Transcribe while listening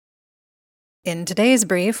In today's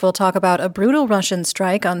brief, we'll talk about a brutal Russian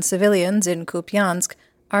strike on civilians in Kupiansk,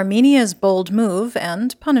 Armenia's bold move,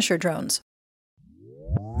 and Punisher drones.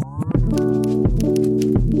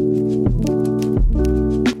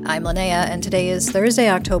 I'm Linnea, and today is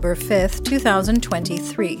Thursday, October 5th,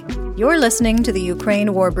 2023. You're listening to the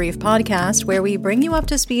Ukraine War Brief podcast, where we bring you up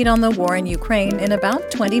to speed on the war in Ukraine in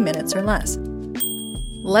about 20 minutes or less.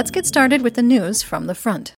 Let's get started with the news from the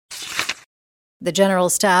front. The General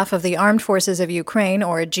Staff of the Armed Forces of Ukraine,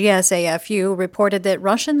 or GSAFU, reported that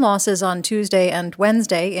Russian losses on Tuesday and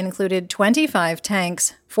Wednesday included 25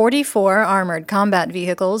 tanks, 44 armored combat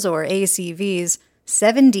vehicles, or ACVs,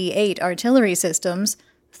 78 artillery systems,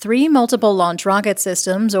 3 multiple launch rocket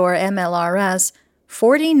systems, or MLRS,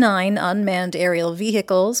 49 unmanned aerial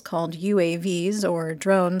vehicles, called UAVs, or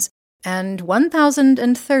drones, and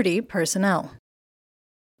 1,030 personnel.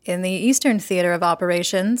 In the Eastern Theater of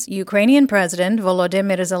Operations, Ukrainian President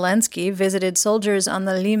Volodymyr Zelensky visited soldiers on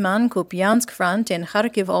the Liman-Kupiansk front in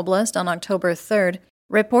Kharkiv Oblast on October 3rd,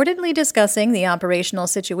 reportedly discussing the operational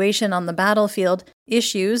situation on the battlefield,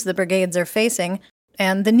 issues the brigades are facing,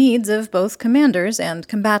 and the needs of both commanders and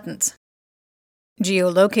combatants.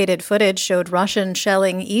 Geolocated footage showed Russian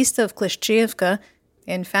shelling east of Klishchiivka,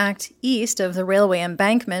 in fact, east of the railway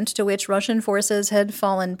embankment to which Russian forces had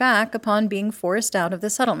fallen back upon being forced out of the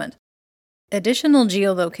settlement. Additional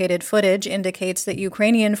geolocated footage indicates that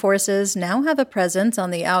Ukrainian forces now have a presence on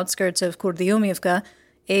the outskirts of Kurdyumivka,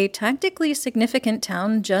 a tactically significant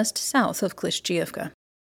town just south of Klishchiivka.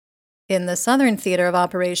 In the Southern Theater of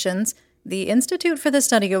Operations, the Institute for the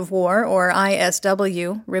Study of War, or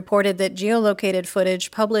ISW, reported that geolocated footage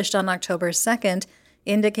published on October 2nd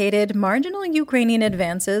indicated marginal Ukrainian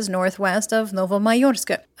advances northwest of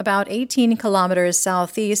Novomayorsk, about 18 kilometers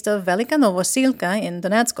southeast of Velika Novosilka in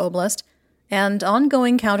Donetsk Oblast, and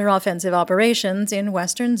ongoing counteroffensive operations in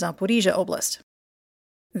western Zaporizhia Oblast.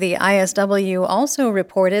 The ISW also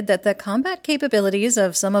reported that the combat capabilities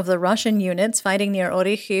of some of the Russian units fighting near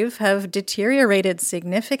Orikhiv have deteriorated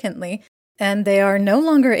significantly, and they are no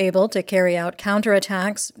longer able to carry out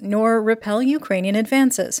counterattacks nor repel Ukrainian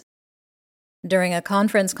advances. During a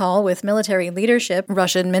conference call with military leadership,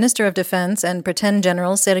 Russian Minister of Defense and Pretend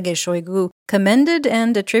General Sergei Shoigu commended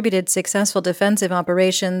and attributed successful defensive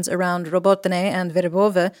operations around Robotne and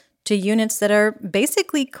Verbove to units that are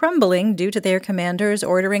basically crumbling due to their commanders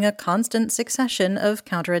ordering a constant succession of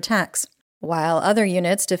counterattacks, while other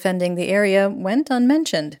units defending the area went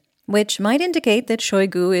unmentioned, which might indicate that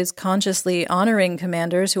Shoigu is consciously honoring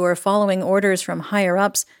commanders who are following orders from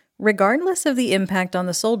higher-ups regardless of the impact on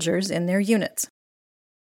the soldiers in their units.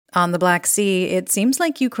 On the Black Sea, it seems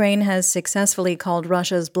like Ukraine has successfully called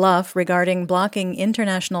Russia's bluff regarding blocking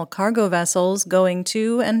international cargo vessels going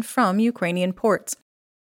to and from Ukrainian ports.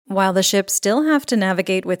 While the ships still have to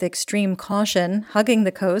navigate with extreme caution, hugging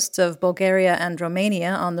the coasts of Bulgaria and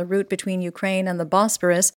Romania on the route between Ukraine and the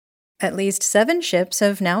Bosporus, at least 7 ships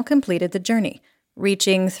have now completed the journey,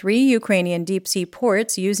 reaching 3 Ukrainian deep-sea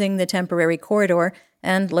ports using the temporary corridor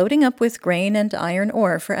and loading up with grain and iron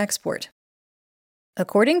ore for export.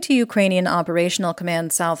 According to Ukrainian Operational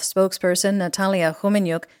Command South spokesperson Natalia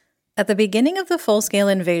Humenyuk, at the beginning of the full-scale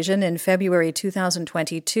invasion in February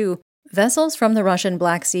 2022, vessels from the Russian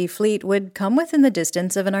Black Sea Fleet would come within the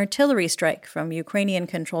distance of an artillery strike from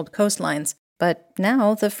Ukrainian-controlled coastlines. But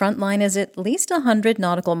now the front line is at least 100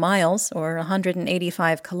 nautical miles, or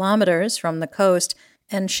 185 kilometers, from the coast,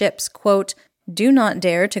 and ships, quote, do not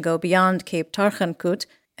dare to go beyond Cape Tarkhankut,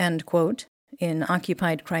 end quote, in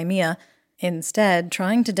occupied Crimea, instead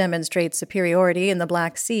trying to demonstrate superiority in the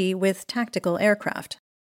Black Sea with tactical aircraft.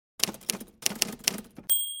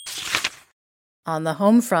 On the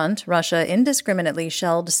home front, Russia indiscriminately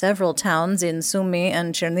shelled several towns in Sumy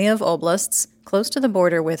and Chernihiv oblasts, close to the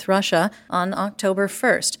border with Russia, on October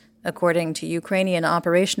 1st, according to Ukrainian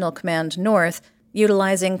Operational Command North,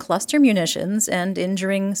 utilizing cluster munitions and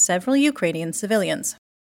injuring several Ukrainian civilians.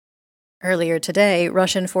 Earlier today,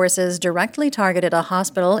 Russian forces directly targeted a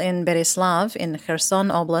hospital in Beryslav in Kherson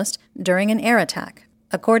Oblast during an air attack.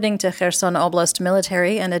 According to Kherson Oblast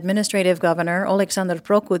military and administrative governor Oleksandr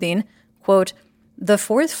Prokudin, quote, the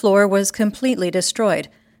 4th floor was completely destroyed,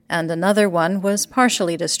 and another one was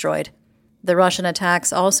partially destroyed. The Russian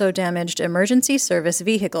attacks also damaged emergency service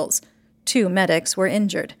vehicles. 2 medics were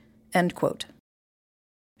injured, end quote.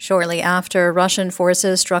 Shortly after, Russian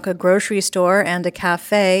forces struck a grocery store and a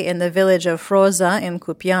cafe in the village of Froza in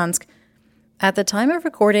Kupiansk. At the time of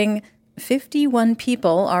recording, 51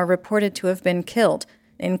 people are reported to have been killed,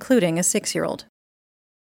 including a 6-year-old.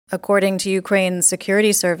 According to Ukraine's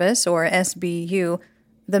Security Service, or SBU,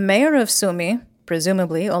 the mayor of Sumy,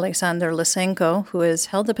 presumably Alexander Lysenko, who has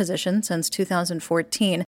held the position since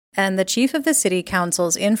 2014, and the chief of the city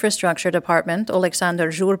council's infrastructure department, Alexander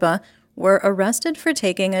Zhurba, were arrested for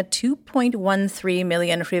taking a 2.13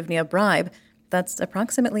 million hryvnia bribe, that's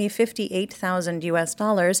approximately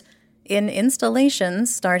 $58,000 in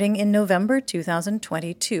installations starting in November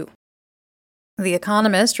 2022. The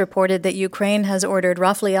Economist reported that Ukraine has ordered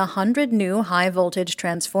roughly 100 new high-voltage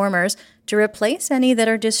transformers to replace any that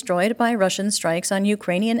are destroyed by Russian strikes on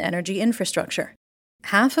Ukrainian energy infrastructure.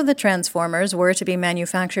 Half of the transformers were to be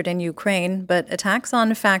manufactured in Ukraine, but attacks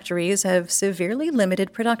on factories have severely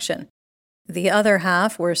limited production. The other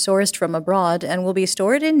half were sourced from abroad and will be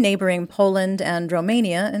stored in neighboring Poland and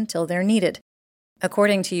Romania until they're needed.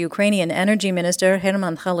 According to Ukrainian Energy Minister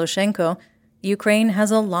Herman Halushenko, Ukraine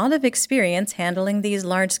has a lot of experience handling these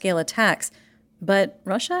large-scale attacks, but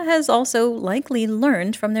Russia has also likely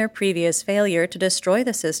learned from their previous failure to destroy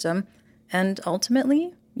the system, and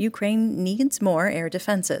ultimately, Ukraine needs more air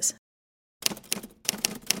defenses.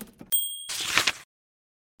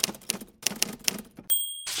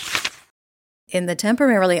 In the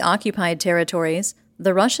temporarily occupied territories,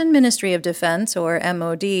 the Russian Ministry of Defense, or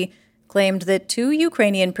MOD, claimed that 2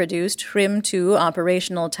 Ukrainian-produced Hrim-2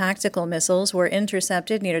 operational tactical missiles were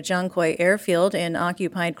intercepted near Jankoy airfield in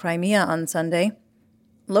occupied Crimea on Sunday.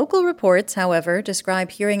 Local reports, however,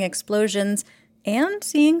 describe hearing explosions and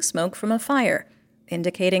seeing smoke from a fire,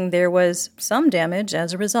 indicating there was some damage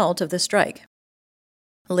as a result of the strike.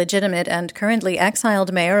 Legitimate and currently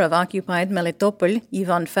exiled mayor of occupied Melitopol,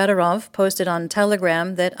 Ivan Fedorov, posted on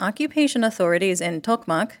Telegram that occupation authorities in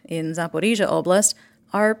Tokmak, in Zaporizhia Oblast,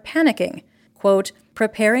 are panicking, quote,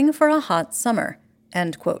 preparing for a hot summer,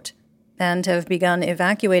 end quote, and have begun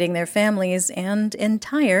evacuating their families and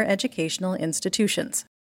entire educational institutions.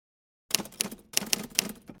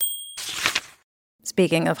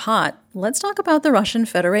 Speaking of hot, let's talk about the Russian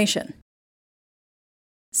Federation.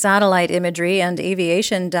 Satellite imagery and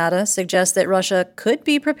aviation data suggest that Russia could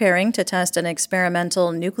be preparing to test an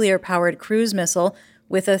experimental nuclear-powered cruise missile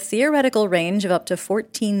with a theoretical range of up to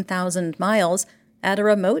 14,000 miles at a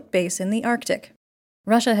remote base in the Arctic.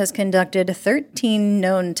 Russia has conducted 13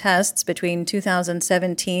 known tests between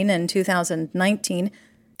 2017 and 2019,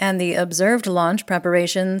 and the observed launch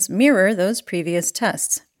preparations mirror those previous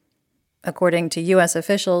tests. According to U.S.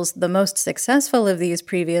 officials, the most successful of these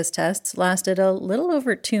previous tests lasted a little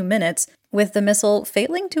over 2 minutes, with the missile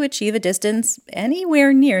failing to achieve a distance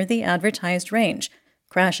anywhere near the advertised range,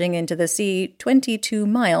 crashing into the sea 22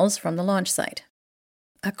 miles from the launch site.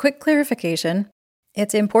 A quick clarification.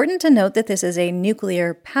 It's important to note that this is a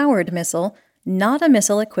nuclear-powered missile, not a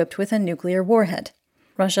missile equipped with a nuclear warhead.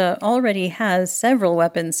 Russia already has several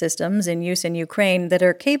weapon systems in use in Ukraine that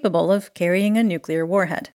are capable of carrying a nuclear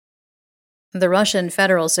warhead. The Russian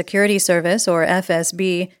Federal Security Service, or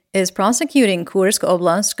FSB, is prosecuting Kursk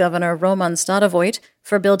Oblast Governor Roman Starovoyt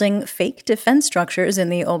for building fake defense structures in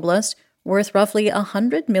the oblast worth roughly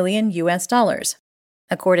 $100 million.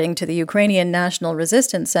 According to the Ukrainian National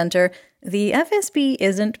Resistance Center, the FSB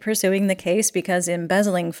isn't pursuing the case because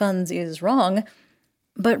embezzling funds is wrong,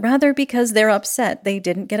 but rather because they're upset they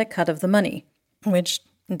didn't get a cut of the money, which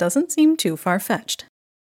doesn't seem too far-fetched.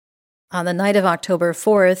 On the night of October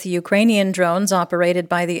 4th, Ukrainian drones operated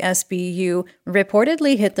by the SBU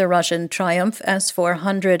reportedly hit the Russian Triumph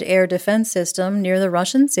S-400 air defense system near the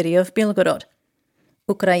Russian city of Belgorod.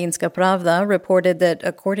 Ukrayinska Pravda reported that,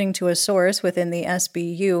 according to a source within the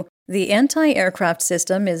SBU, the anti-aircraft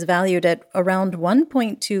system is valued at around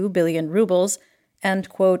 1.2 billion rubles, and,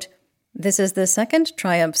 quote, this is the second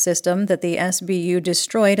Triumph system that the SBU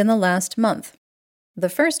destroyed in the last month. The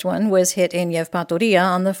first one was hit in Yevpatoria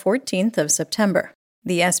on the 14th of September.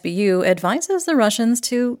 The SBU advises the Russians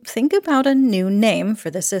to think about a new name for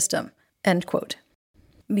the system, end quote.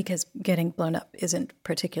 Because getting blown up isn't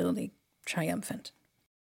particularly triumphant.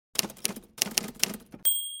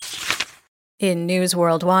 In news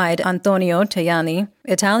worldwide, Antonio Tajani,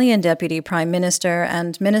 Italian Deputy Prime Minister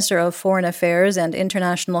and Minister of Foreign Affairs and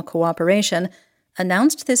International Cooperation,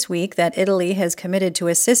 announced this week that Italy has committed to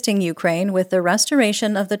assisting Ukraine with the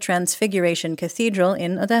restoration of the Transfiguration Cathedral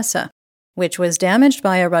in Odessa, which was damaged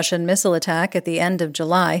by a Russian missile attack at the end of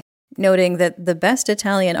July, noting that the best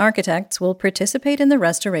Italian architects will participate in the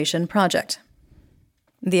restoration project.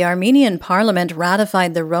 The Armenian parliament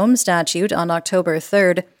ratified the Rome Statute on October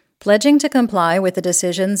 3rd, pledging to comply with the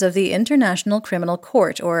decisions of the International Criminal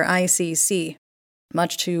Court, or ICC.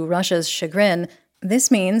 Much to Russia's chagrin,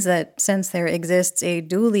 this means that since there exists a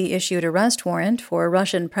duly issued arrest warrant for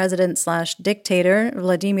Russian President/dictator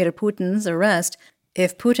Vladimir Putin's arrest,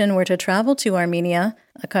 if Putin were to travel to Armenia,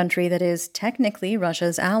 a country that is technically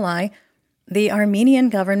Russia's ally, the Armenian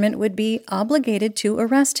government would be obligated to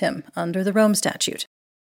arrest him under the Rome Statute.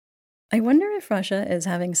 I wonder if Russia is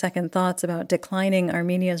having second thoughts about declining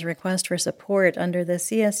Armenia's request for support under the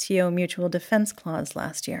CSTO Mutual Defense Clause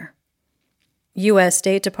last year. U.S.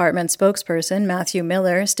 State Department spokesperson Matthew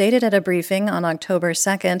Miller stated at a briefing on October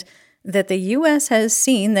 2nd that the U.S. has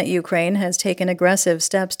seen that Ukraine has taken aggressive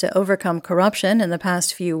steps to overcome corruption in the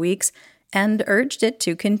past few weeks and urged it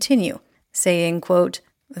to continue, saying, quote,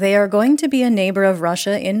 "They are going to be a neighbor of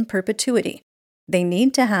Russia in perpetuity. They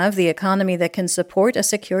need to have the economy that can support a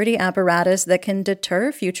security apparatus that can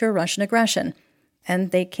deter future Russian aggression.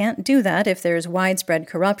 And they can't do that if there's widespread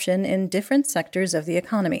corruption in different sectors of the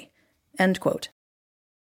economy." End quote.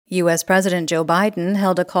 U.S. President Joe Biden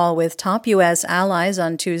held a call with top U.S. allies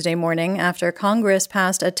on Tuesday morning after Congress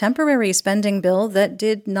passed a temporary spending bill that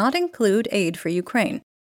did not include aid for Ukraine.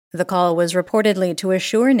 The call was reportedly to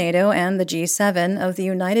assure NATO and the G7 of the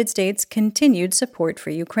United States' continued support for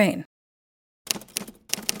Ukraine.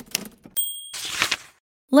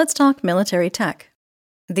 Let's talk military tech.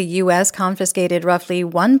 The U.S. confiscated roughly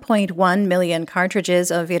 1.1 million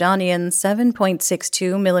cartridges of Iranian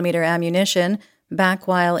 7.62mm ammunition back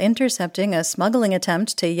while intercepting a smuggling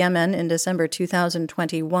attempt to Yemen in December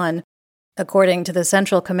 2021. According to the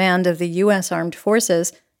Central Command of the U.S. Armed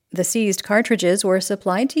Forces, the seized cartridges were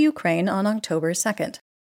supplied to Ukraine on October 2nd.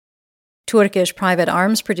 Turkish private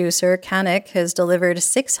arms producer Canik has delivered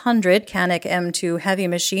 600 Canik M2 heavy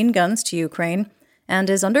machine guns to Ukraine and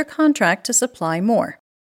is under contract to supply more.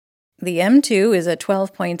 The M2 is a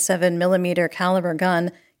 12.7mm caliber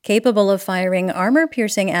gun capable of firing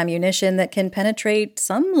armor-piercing ammunition that can penetrate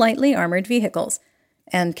some lightly armored vehicles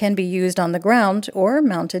and can be used on the ground or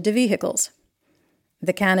mounted to vehicles.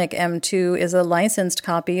 The Canik M2 is a licensed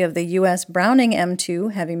copy of the U.S. Browning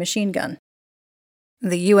M2 heavy machine gun.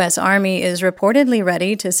 The U.S. Army is reportedly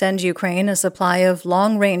ready to send Ukraine a supply of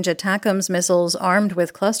long-range ATACMS missiles armed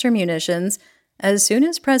with cluster munitions as soon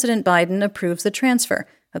as President Biden approves the transfer,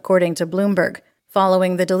 according to Bloomberg,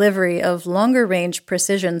 following the delivery of longer-range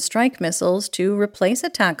precision strike missiles to replace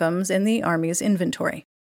ATACMS in the Army's inventory.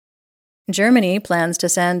 Germany plans to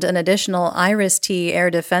send an additional Iris-T air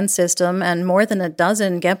defense system and more than a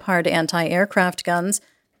dozen Gepard anti-aircraft guns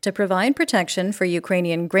to provide protection for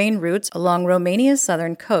Ukrainian grain routes along Romania's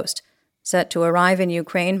southern coast, set to arrive in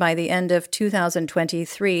Ukraine by the end of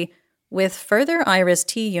 2023, with further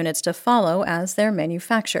Iris-T units to follow as they're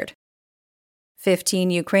manufactured. 15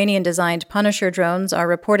 Ukrainian-designed Punisher drones are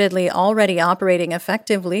reportedly already operating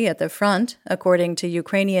effectively at the front, according to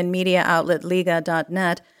Ukrainian media outlet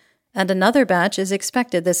Liga.net, and another batch is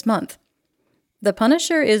expected this month. The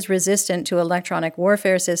Punisher is resistant to electronic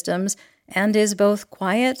warfare systems and is both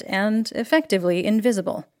quiet and effectively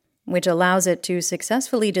invisible, which allows it to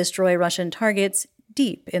successfully destroy Russian targets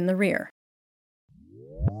deep in the rear.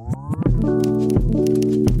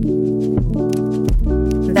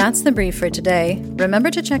 That's the brief for today. Remember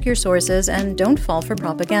to check your sources and don't fall for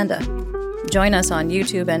propaganda. Join us on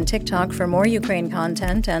YouTube and TikTok for more Ukraine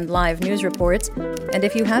content and live news reports. And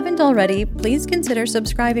if you haven't already, please consider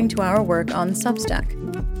subscribing to our work on Substack.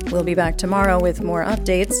 We'll be back tomorrow with more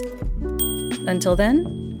updates. Until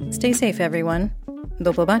then, stay safe, everyone.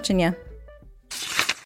 Do pobачення.